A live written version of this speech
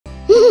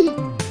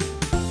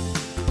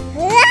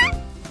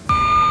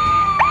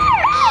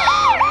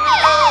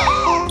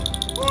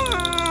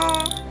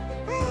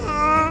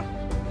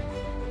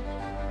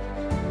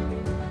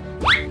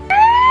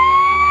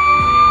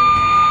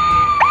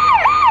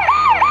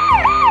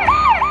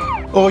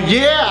Oh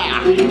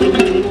yeah!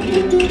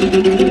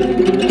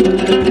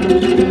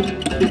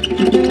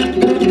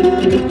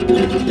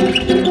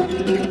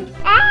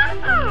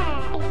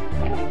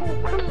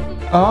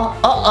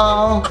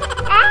 Uh-oh.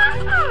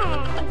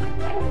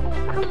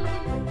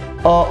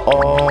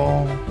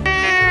 Uh-oh.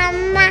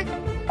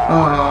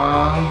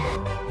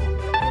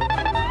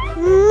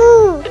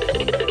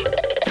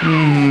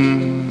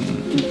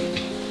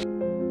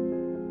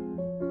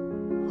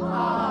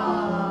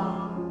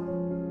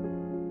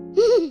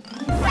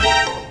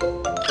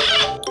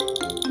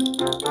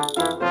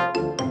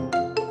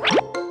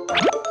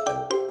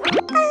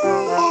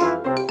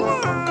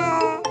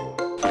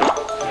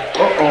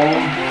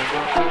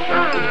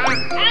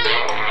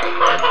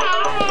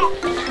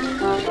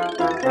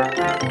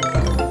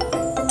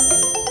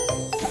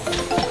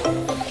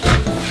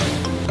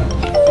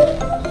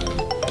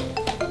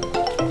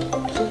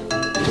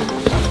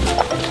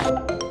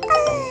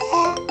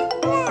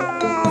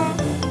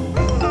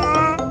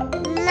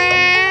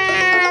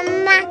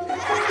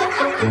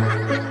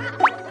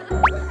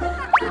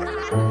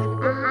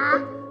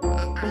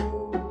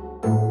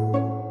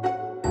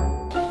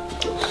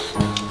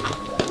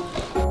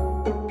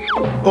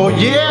 Oh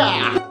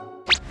yeah!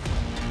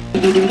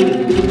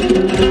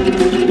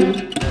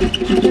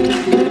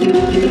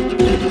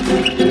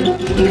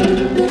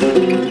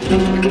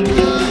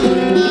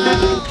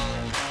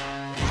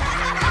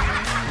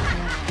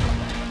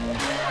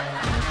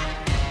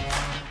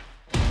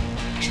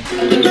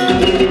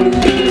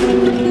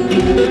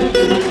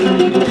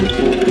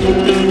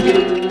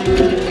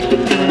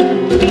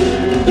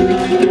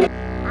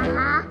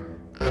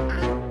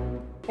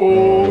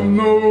 Oh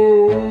no!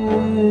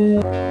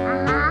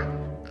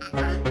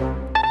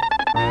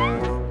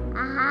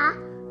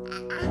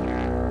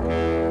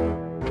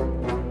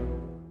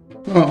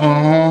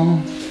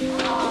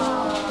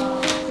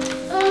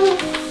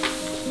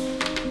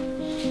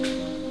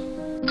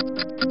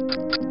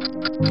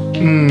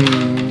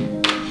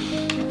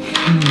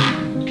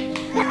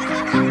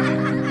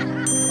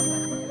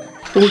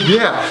 Oh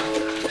yeah!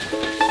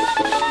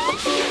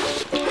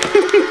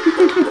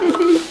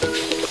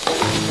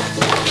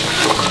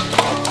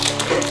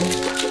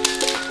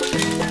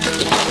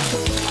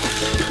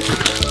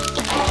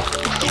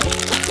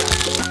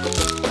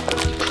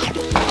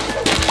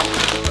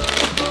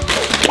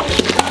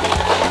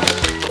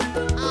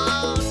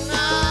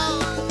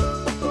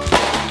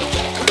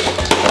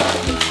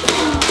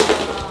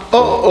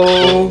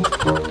 Uh-oh.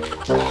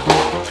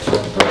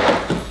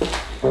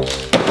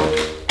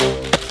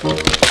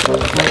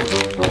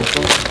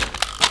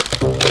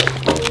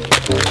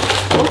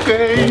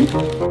 Okay.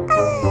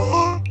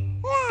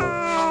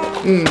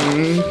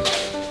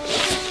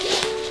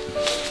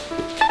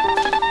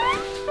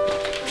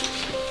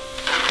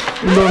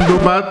 Don't do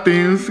bad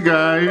things,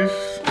 guys.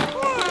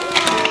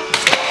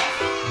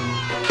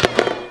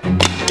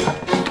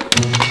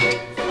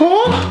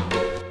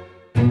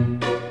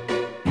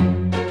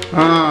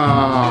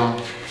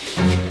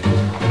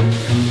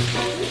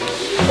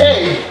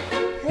 Hey!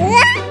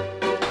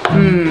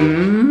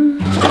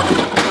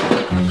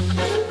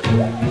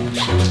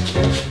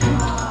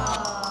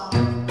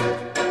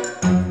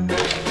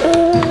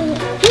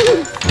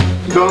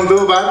 Don't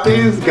do bad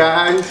things,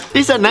 guys.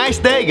 It's a nice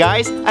day,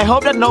 guys. I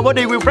hope that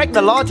nobody will break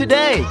the law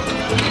today.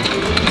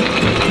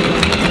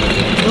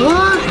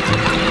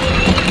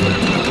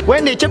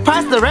 Wendy just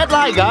passed the red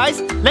light,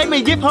 guys. Let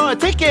me give her a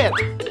ticket.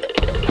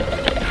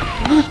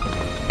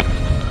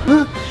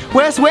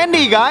 Where's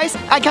Wendy, guys?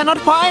 I cannot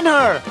find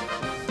her.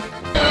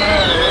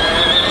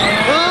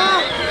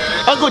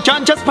 Uncle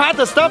John just passed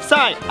the stop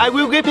sign. I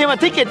will give him a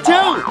ticket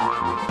too.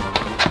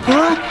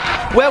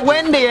 Where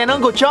Wendy and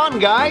Uncle John,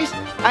 guys?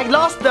 I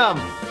lost them.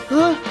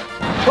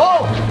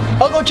 Oh,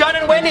 Uncle John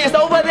and Wendy is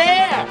over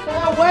there.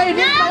 Wait,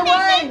 this is my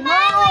way. No.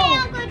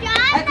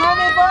 I come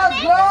in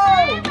first. Go.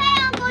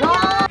 No.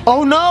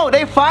 Oh no,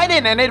 they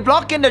fighting and they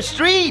blocking the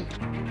street.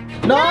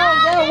 No,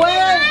 get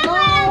away.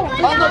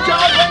 No. Uncle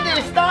John,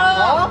 Wendy,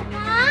 stop.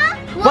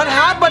 What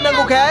happened,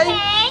 Uncle K?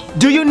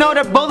 Do you know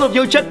that both of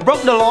you just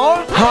broke the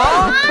law?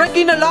 Huh?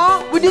 Breaking the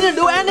law? We didn't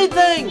do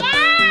anything.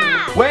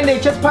 Wendy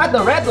just passed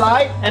the red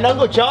light, and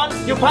Uncle John,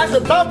 you passed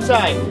the stop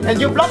sign, and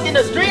you blocked in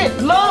the street.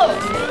 Look!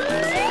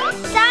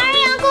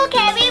 Sorry, Uncle K,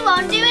 we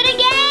won't do it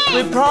again.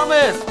 We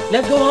promise.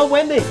 Let's go home,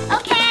 Wendy.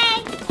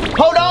 Okay.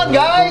 Hold on,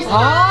 guys.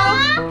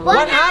 Huh?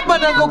 What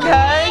happened, Uncle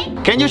K?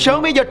 Can you show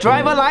me your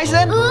driver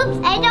license? Oops,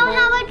 I don't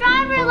have a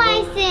driver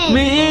license.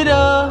 Me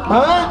either.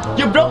 Huh?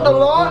 You broke the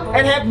law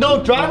and have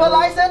no driver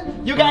license?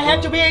 You guys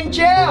have to be in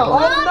jail. Oh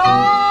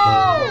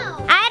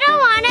no! I don't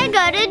want to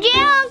go to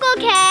jail, Uncle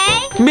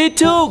K. Me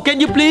too. Can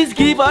you please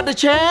give us a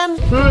chance?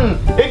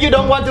 If you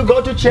don't want to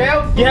go to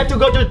jail, you have to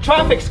go to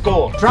traffic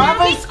school.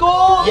 Traffic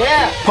school?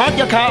 Yeah. Park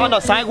your car on the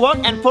sidewalk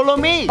and follow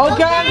me.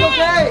 Okay,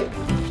 okay.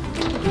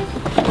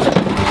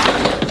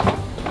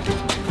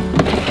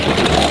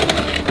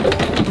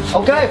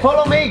 Okay,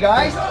 follow me,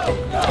 guys.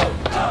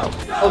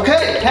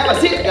 Okay, have a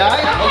seat,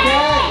 guys.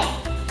 Okay.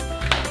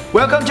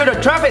 Welcome to the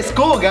traffic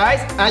school,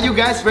 guys. Are you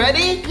guys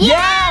ready?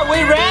 Yeah,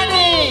 we're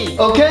ready.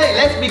 Okay,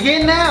 let's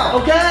begin now.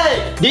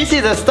 Okay. This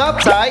is a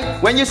stop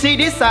sign. When you see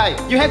this sign,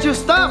 you have to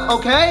stop,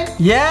 okay?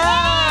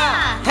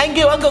 Yeah. Thank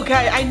you, Uncle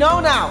K. I know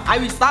now. I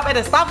will stop at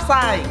the stop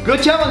sign.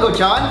 Good job, Uncle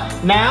John.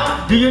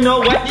 Now, do you know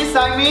what this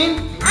sign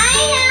means? I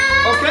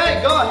know.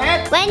 Okay, go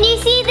ahead. When you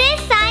see this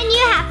sign,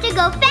 you have to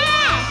go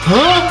fast.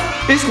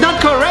 Huh? It's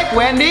not correct,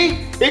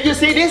 Wendy. If you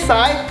see this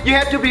sign, you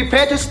have to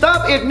prepare to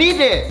stop if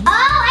needed. Oh,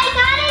 I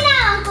got it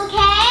now, Uncle K.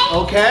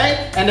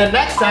 Okay, and the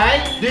next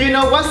sign, do you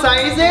know what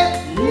sign is it?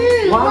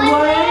 One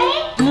way?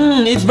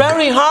 It's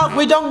very hard.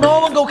 We don't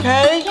know, Uncle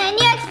K. Can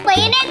you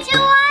explain it to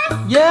us?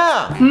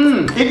 Yeah.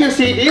 If you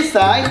see this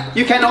sign,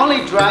 you can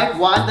only drive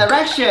one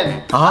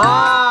direction.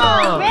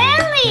 Ah.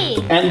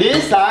 Really? And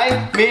this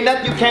sign means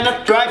that you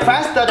cannot drive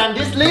faster than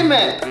this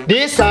limit.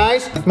 These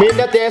signs mean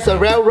that there's a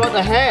railroad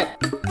ahead.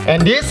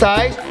 And this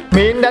sign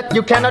means that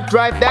you cannot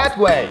drive that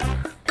way.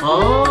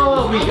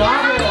 Oh, we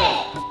got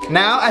it.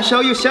 Now I show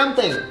you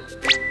something.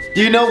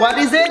 Do you know what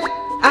is it?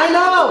 I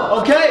know.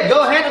 Okay,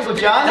 go ahead, Uncle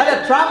John.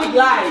 That's a traffic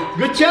light.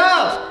 Good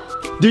job.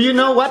 Do you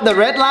know what the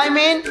red line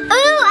means? Ooh,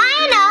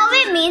 I know.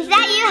 It means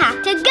that you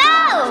have to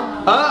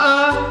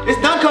go.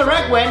 It's not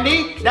correct,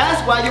 Wendy.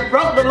 That's why you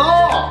broke the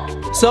law.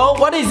 So,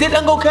 what is it,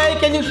 Uncle K?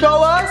 Can you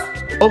show us?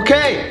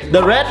 Okay,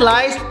 the red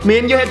lights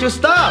mean you have to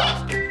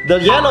stop. The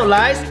yellow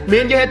lights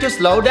mean you have to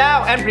slow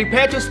down and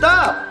prepare to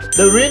stop.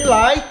 The green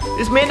light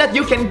is mean that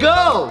you can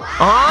go.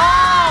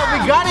 Oh,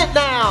 we got it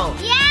now.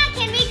 Yeah,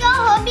 can we go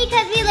home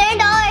because we learned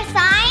all our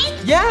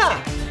signs? Yeah.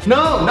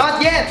 No,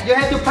 not yet. You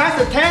have to pass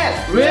the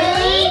test.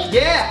 Really?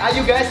 Yeah, are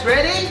you guys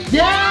ready?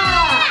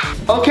 Yeah.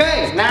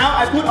 Okay, now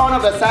I put all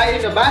of the signs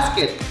in the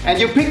basket. And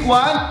you pick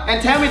one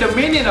and tell me the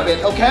meaning of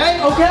it,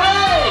 okay?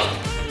 Okay.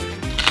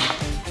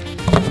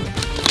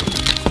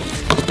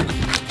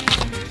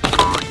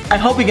 I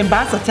hope we can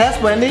pass the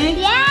test, Wendy.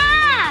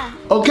 Yeah.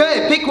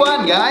 Okay, pick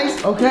one,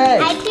 guys. Okay.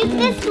 I took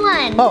this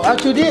one. Oh, I'll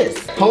do this.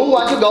 Who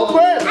wants to go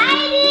first?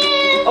 I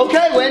do.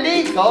 Okay,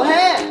 Wendy, go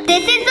ahead.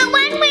 This is the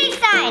one-way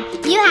sign.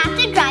 You have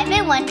to drive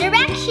in one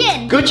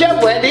direction. Good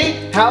job,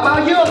 Wendy. How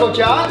about you, Uncle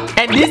John?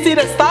 And this is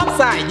the stop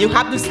sign. You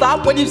have to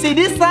stop when you see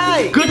this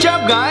sign. Good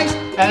job, guys.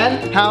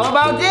 And how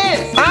about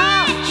this?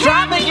 Ah,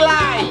 traffic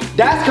light.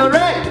 That's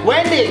correct.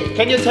 Wendy,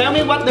 can you tell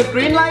me what the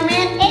green light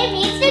means? It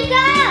means to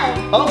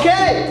go.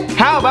 Okay.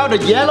 How about the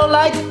yellow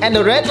light and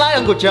the red light,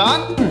 Uncle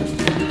John?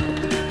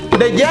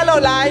 The yellow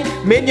light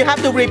means you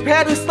have to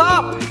prepare to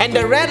stop. And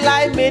the red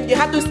light means you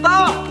have to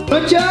stop.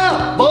 Good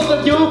job. Both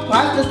of you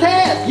passed the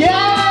test. Yay!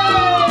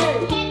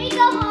 Can we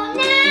go home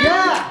now?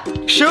 Yeah.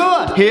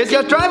 Sure. Here's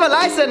your driver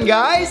license,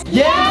 guys.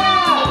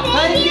 Yeah.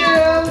 Thank you.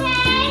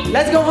 Okay.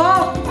 Let's go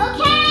home.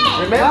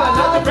 Okay. Remember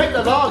not to break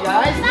the law,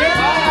 guys.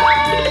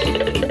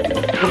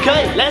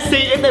 Okay, let's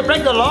see if they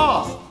break the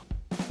law.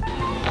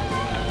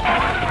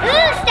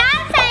 Ooh,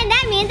 stop sign.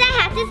 That means I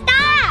have to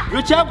stop.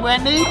 Good job,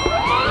 Wendy.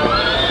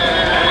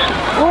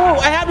 Oh,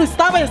 I have to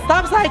stop at the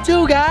stop sign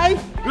too, guys.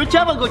 Good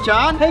job, Uncle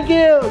John. Thank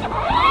you.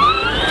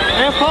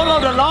 And follow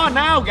the law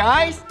now,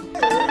 guys.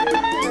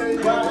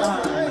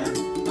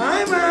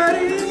 Hi,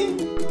 Maddie.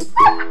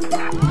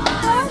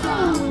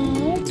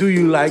 Do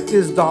you like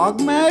this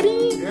dog,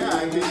 Maddie? Yeah, I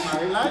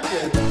like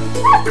it.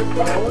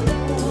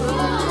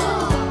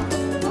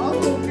 I'll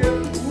go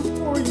get food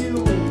for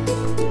you.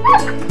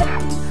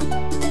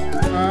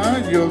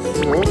 You're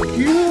so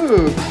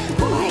cute.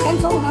 Mike, I'm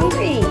so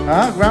hungry.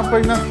 Grandpa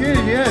is not here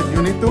yet.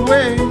 You need to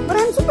wait. But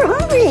I'm super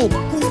hungry.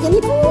 Please give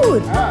me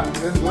food.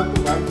 Let's go to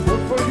buy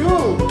food for you.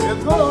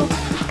 Let's go.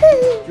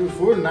 Your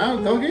food now,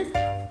 doggy.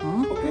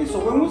 Okay, so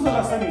when was the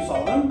last time you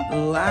saw them? The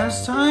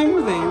last time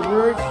they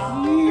were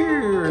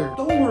here.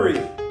 Don't worry,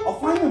 I'll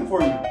find them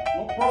for you.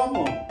 No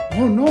problem.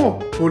 Oh no,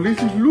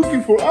 police is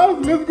looking for us.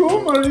 Let's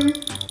go, Marie.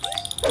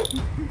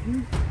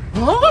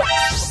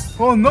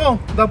 Oh no,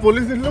 the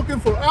police is looking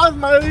for us,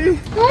 Marie.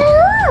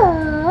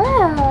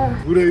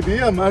 Good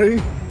idea,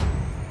 Marie.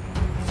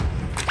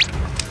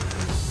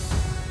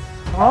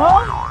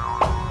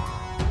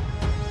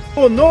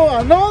 Oh no,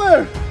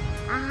 another.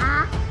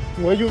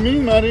 What do you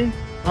mean, Marie?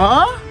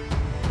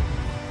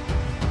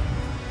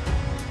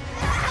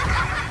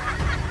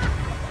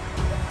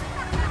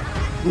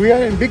 We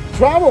are in big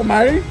trouble,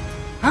 Marie.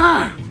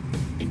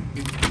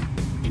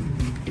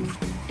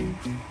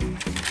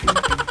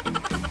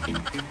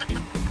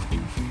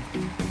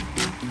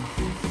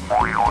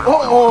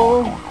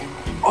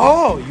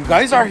 Oh, you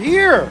guys are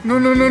here. No.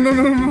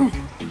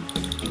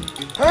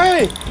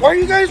 Hey, why are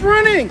you guys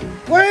running?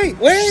 Wait.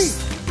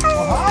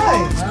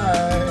 Hi.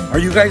 Are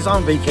you guys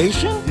on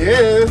vacation?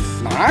 Yes.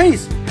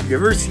 Nice. Have you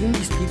ever seen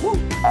these people?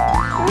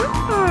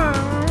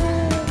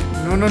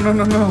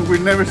 No. We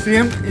never see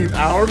him in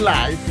our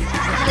life.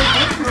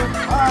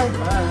 Bye.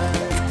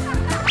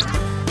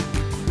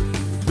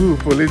 Ooh,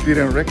 police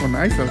didn't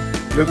recognize us.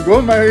 Let's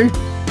go, Mary.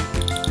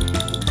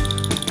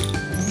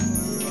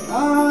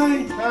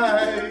 Hi.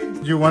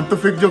 You want to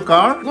fix your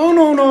car? No.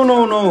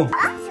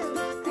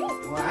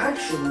 Well,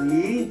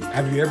 actually,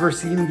 have you ever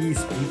seen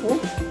these people?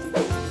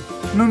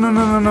 No.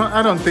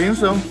 I don't think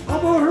so. How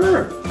about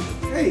her?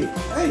 Hey,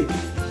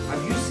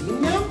 have you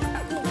seen them?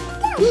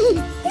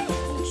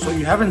 So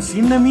you haven't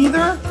seen them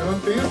either? I don't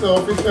think so,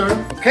 officer.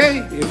 Okay,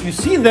 if you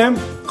see them,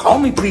 call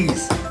me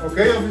please.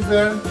 Okay,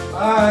 officer.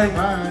 Bye.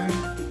 Bye.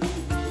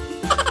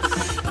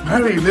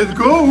 Maddie, let's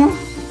go.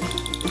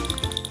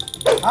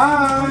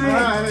 Hi.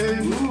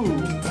 Bye.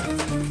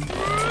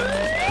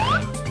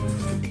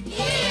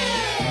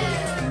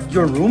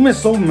 Your room is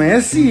so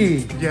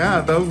messy.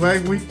 Yeah, that's why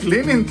we're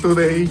cleaning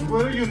today.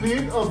 What do you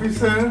need,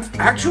 officer?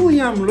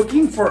 Actually, I'm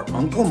looking for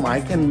Uncle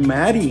Mike and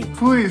Maddie.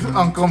 Who is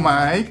Uncle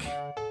Mike?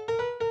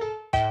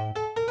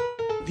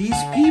 These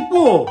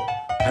people.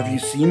 Have you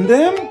seen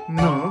them?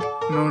 No.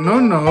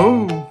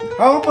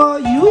 How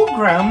about you,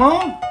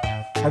 Grandma?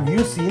 Have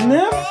you seen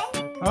them?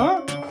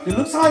 Huh? It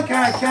looks like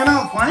I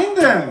cannot find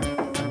them.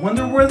 I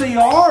wonder where they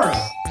are.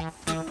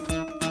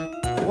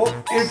 Well,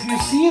 if you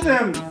see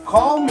them,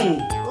 call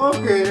me.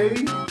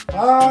 Okay.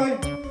 Bye.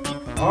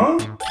 Huh?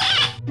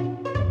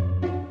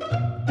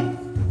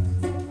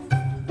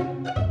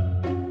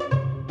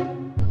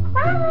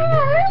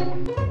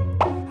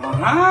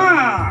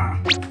 Aha!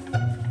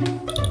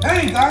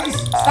 Hey guys,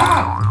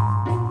 stop!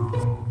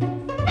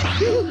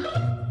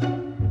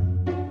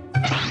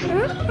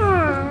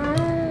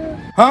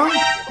 Huh?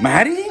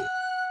 Maddie?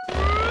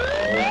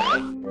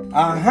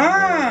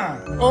 Aha!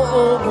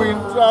 Uh-oh, we're in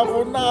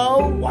trouble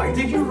now. Why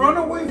did you run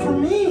away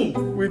from me?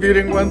 We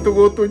didn't want to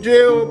go to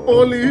jail,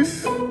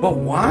 police. But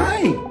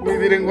why? We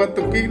didn't want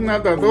to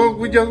kidnap the dog.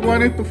 We just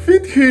wanted to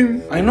feed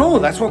him. I know,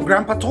 that's what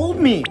Grandpa told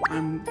me.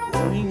 I'm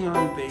going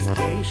on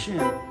vacation.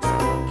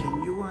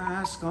 Can you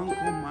ask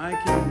Uncle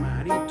Mike and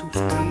Maddie to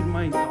feed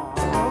my dog?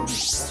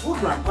 That's what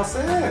Grandpa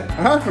said.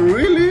 Ah,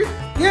 really?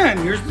 Yeah, and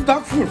here's the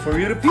dog food for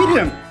you to feed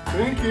him.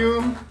 Thank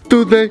you.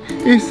 Today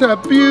is a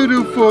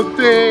beautiful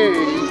day.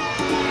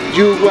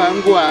 You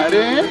want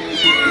water?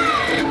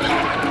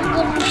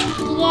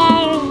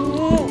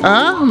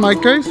 Ah, my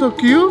car is so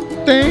cute.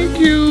 Thank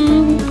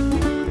you.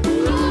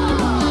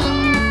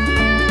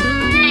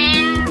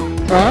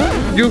 Ah,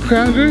 you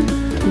hungry?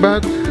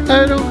 But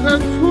I don't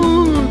have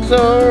food.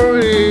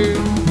 Sorry.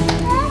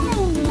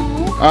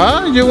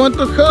 Ah, you want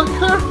to hug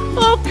her?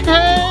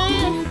 Okay.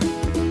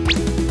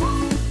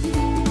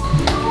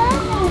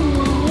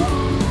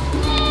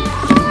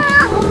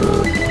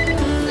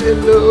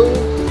 Hello.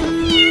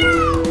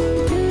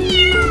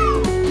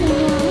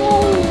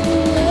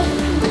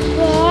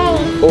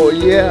 Oh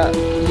yeah.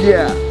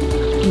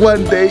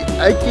 One day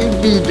I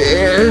can be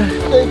there.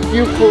 Thank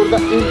you for the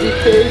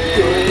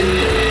invitation.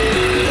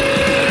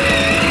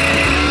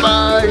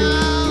 Bye.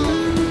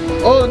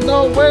 Oh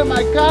no, where's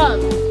my cat?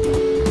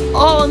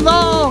 Oh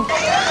no.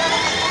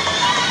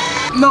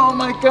 No,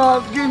 my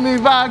cat, give me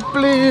back,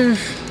 please.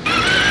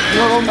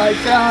 No, my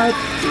cat.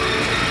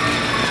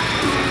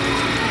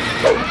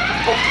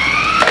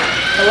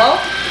 Hello?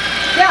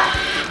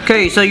 Yeah.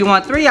 Okay, so you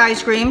want 3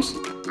 ice creams?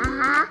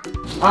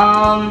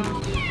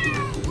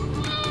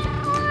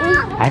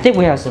 I think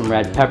we have some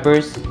red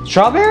peppers.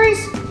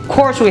 Strawberries? Of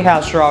course we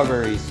have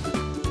strawberries.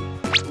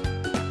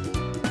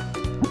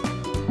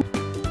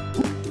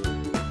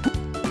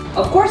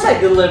 Of course I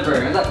deliver.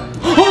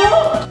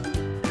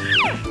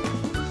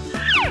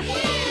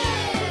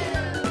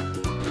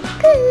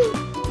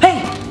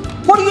 Hey!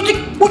 What are you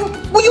taking? What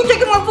are you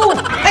taking my food?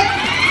 Hey!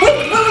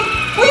 Wait! Where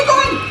are you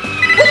going?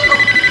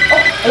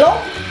 Oh, hello?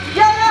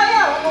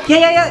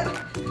 Yeah.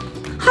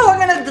 How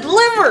am I gonna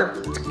deliver?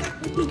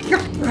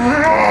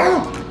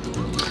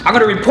 I'm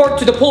gonna report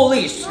to the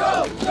police.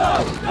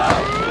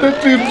 The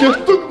thief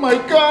just took my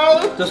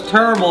cat. That's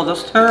terrible.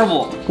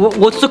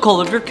 What's the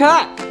color of your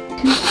cat?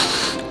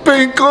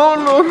 Pink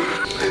color.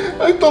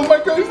 I thought my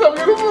cat is a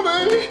beautiful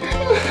day.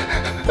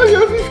 I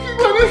just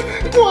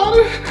wanted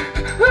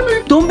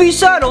water. Don't be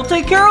sad. I'll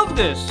take care of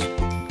this.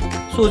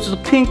 So it's the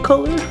pink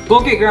color?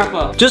 Okay,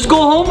 Grandpa. Just go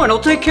home and I'll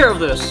take care of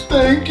this.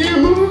 Thank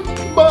you.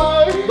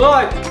 Bye.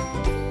 Bye.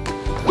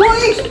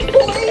 Police!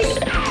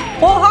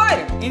 Oh,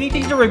 hi!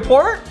 Anything to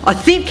report? A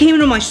thief came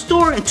into my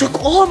store and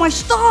took all of my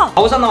stuff. I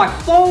was on my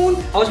phone,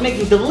 I was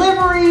making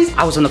deliveries.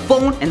 I was on the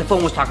phone and the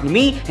phone was talking to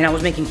me and I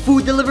was making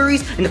food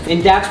deliveries and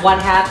that's what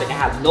happened. I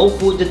have no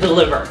food to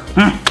deliver.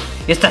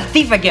 It's the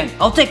thief again.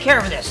 I'll take care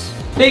of this.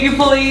 Thank you,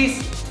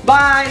 police.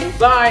 Bye.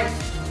 Bye.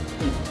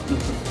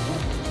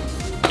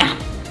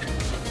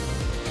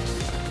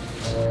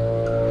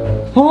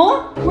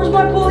 Huh? Where's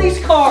my police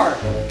car?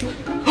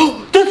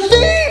 The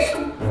thief!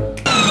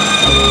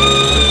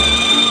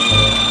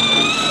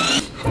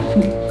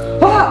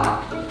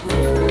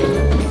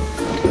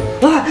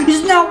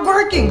 It's not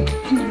working!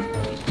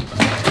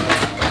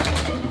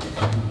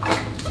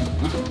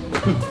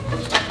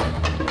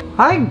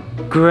 Hi,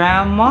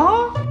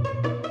 Grandma?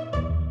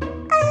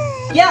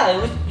 Yeah,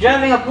 it was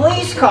driving a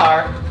police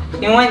car.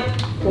 It went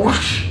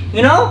whoosh,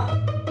 you know?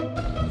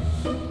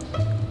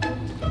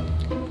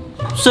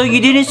 So you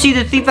didn't see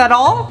the thief at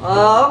all?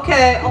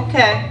 Okay.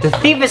 The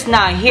thief is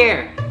not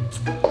here.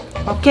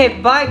 Okay,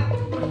 bye,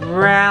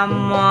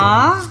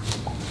 Grandma.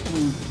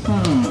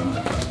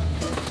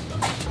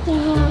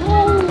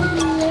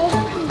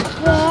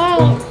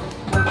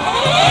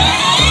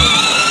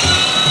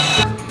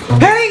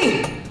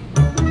 Hey!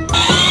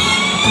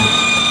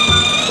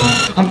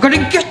 I'm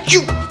gonna get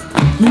you.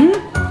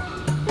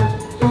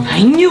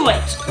 I knew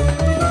it.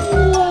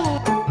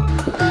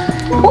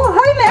 Oh,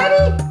 hi,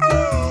 Maddie.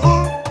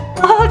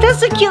 Oh,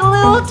 that's a cute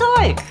little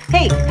toy.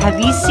 Hey, have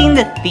you seen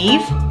the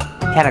thief?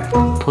 He had a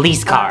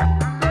police car.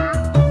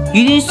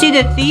 You didn't see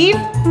the thief?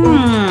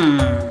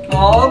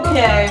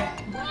 Okay.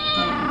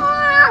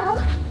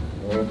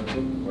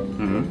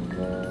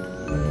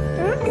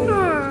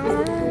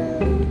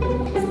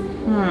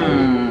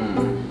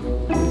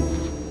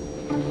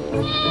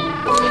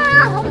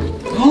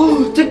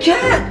 Oh, the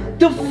cat!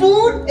 The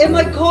food in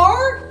my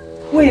car?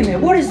 Wait a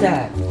minute, what is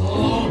that?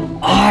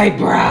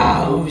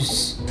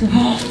 Eyebrows.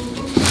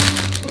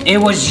 It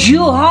was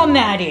you, huh,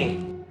 Maddie?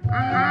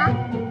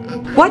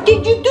 Why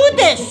did you do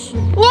this?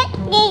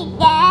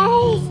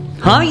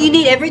 Huh? You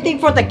need everything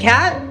for the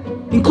cat?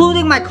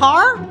 Including my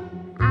car?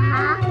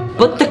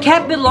 But the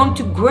cat belonged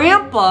to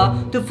Grandpa,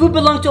 the food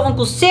belonged to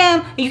Uncle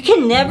Sam, and you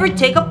can never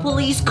take a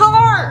police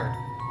car.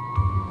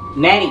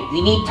 Maddie,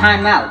 you need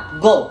time out.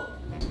 Go.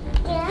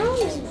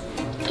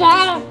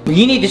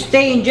 You need to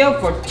stay in jail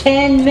for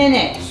 10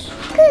 minutes.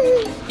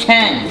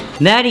 10.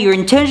 Maddie, your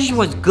intention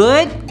was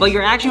good, but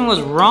your action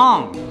was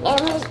wrong.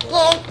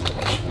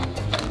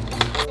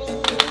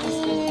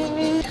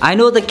 I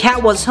know the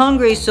cat was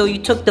hungry, so you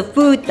took the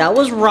food. That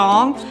was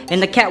wrong.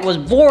 And the cat was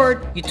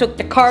bored. You took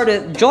the car to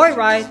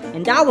joyride,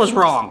 and that was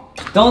wrong.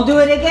 Don't do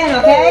it again,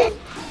 okay?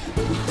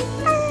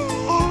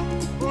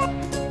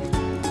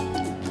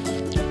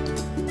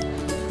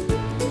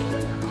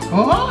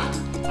 Huh?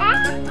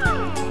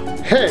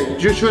 Hey,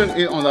 you shouldn't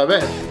eat on the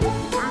bed.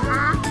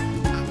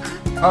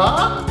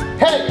 Huh?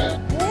 Hey!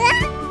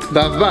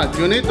 That's bad.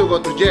 You need to go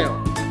to jail.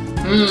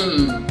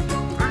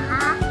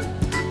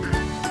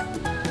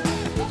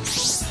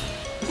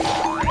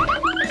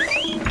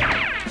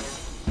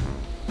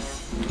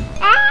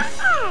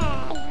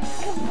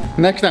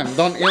 Next time,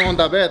 don't eat on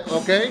the bed,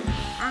 okay?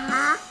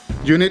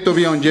 You need to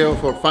be on jail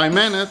for 5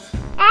 minutes.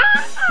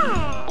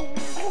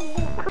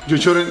 You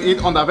shouldn't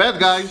eat on the bed,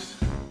 guys.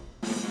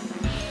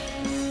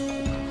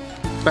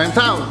 Time's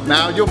out.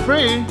 Now you're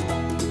free.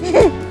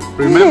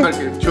 Remember,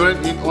 you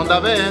shouldn't eat on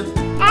the bed.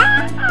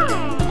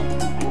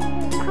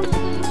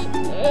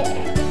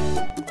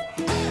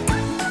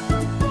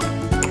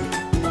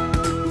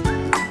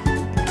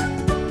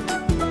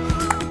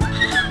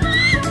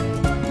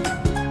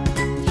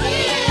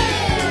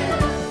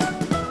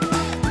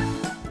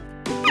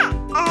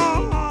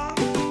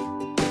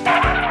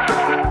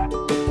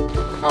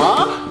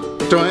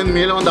 Huh? Throwing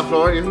meal on the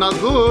floor is not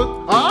good.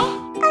 Huh?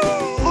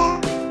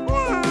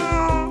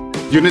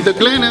 You need to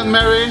clean it,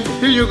 Mary.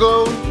 Here you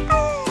go.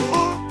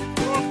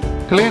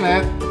 Clean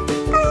it.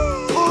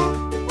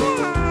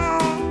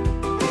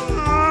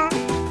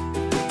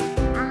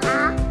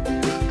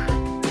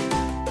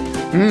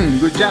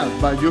 Good job,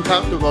 but you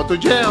have to go to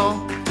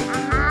jail.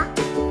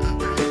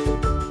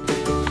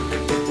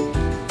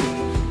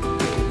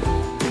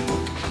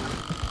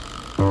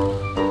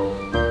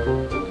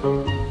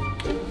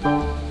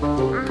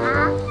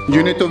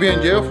 You need to be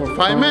in jail for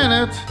 5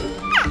 minutes.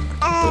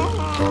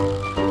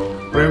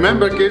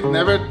 Remember, kids,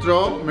 never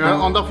throw mirror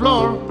on the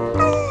floor.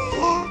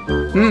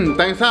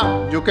 Time's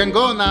up. You can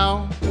go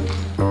now.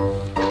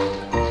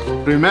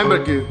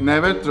 Remember, kids,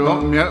 never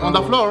throw mirror on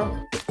the floor.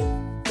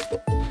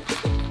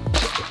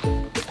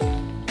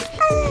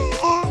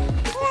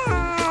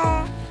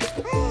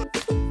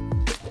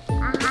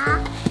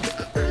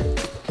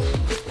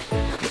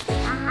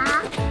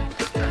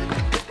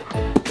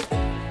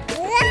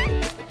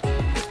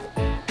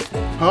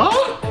 Huh?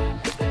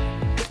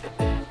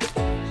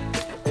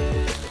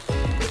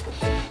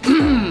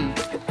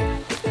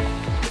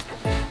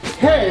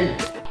 Hey!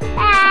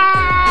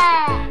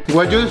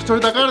 Why you destroy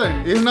the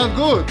garden? It's not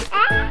good.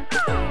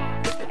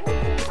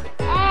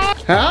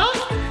 Huh?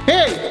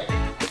 Hey!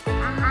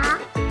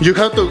 You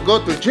have to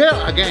go to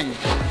jail again.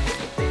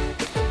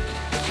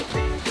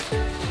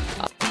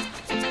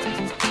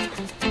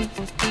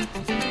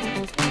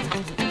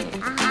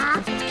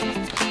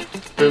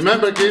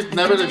 Remember, kids,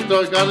 never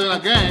destroy garden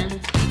again.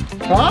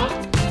 Huh?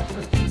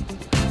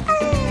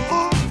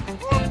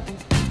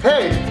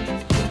 Hey!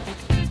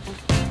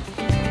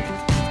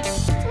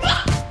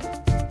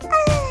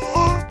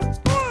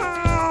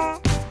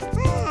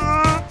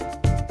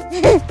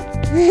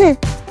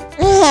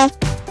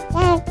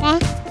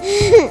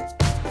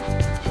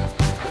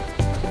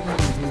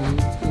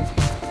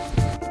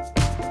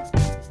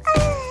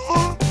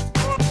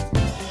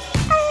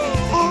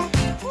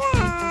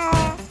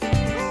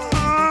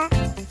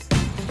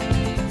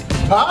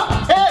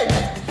 Huh? Hey!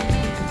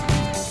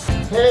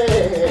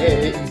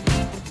 Hey!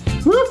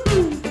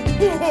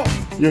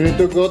 You need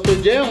to go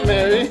to jail,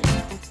 Mary.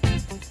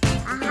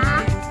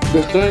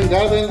 Destroying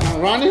garden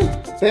and running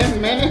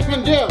 10 minutes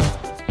in jail.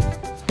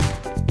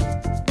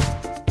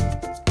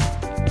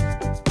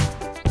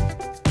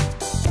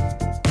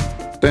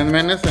 "10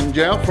 minutes in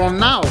jail from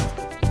now."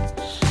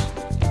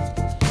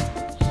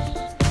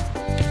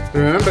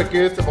 Remember,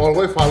 kids,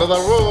 always follow the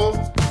rule.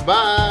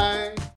 Bye.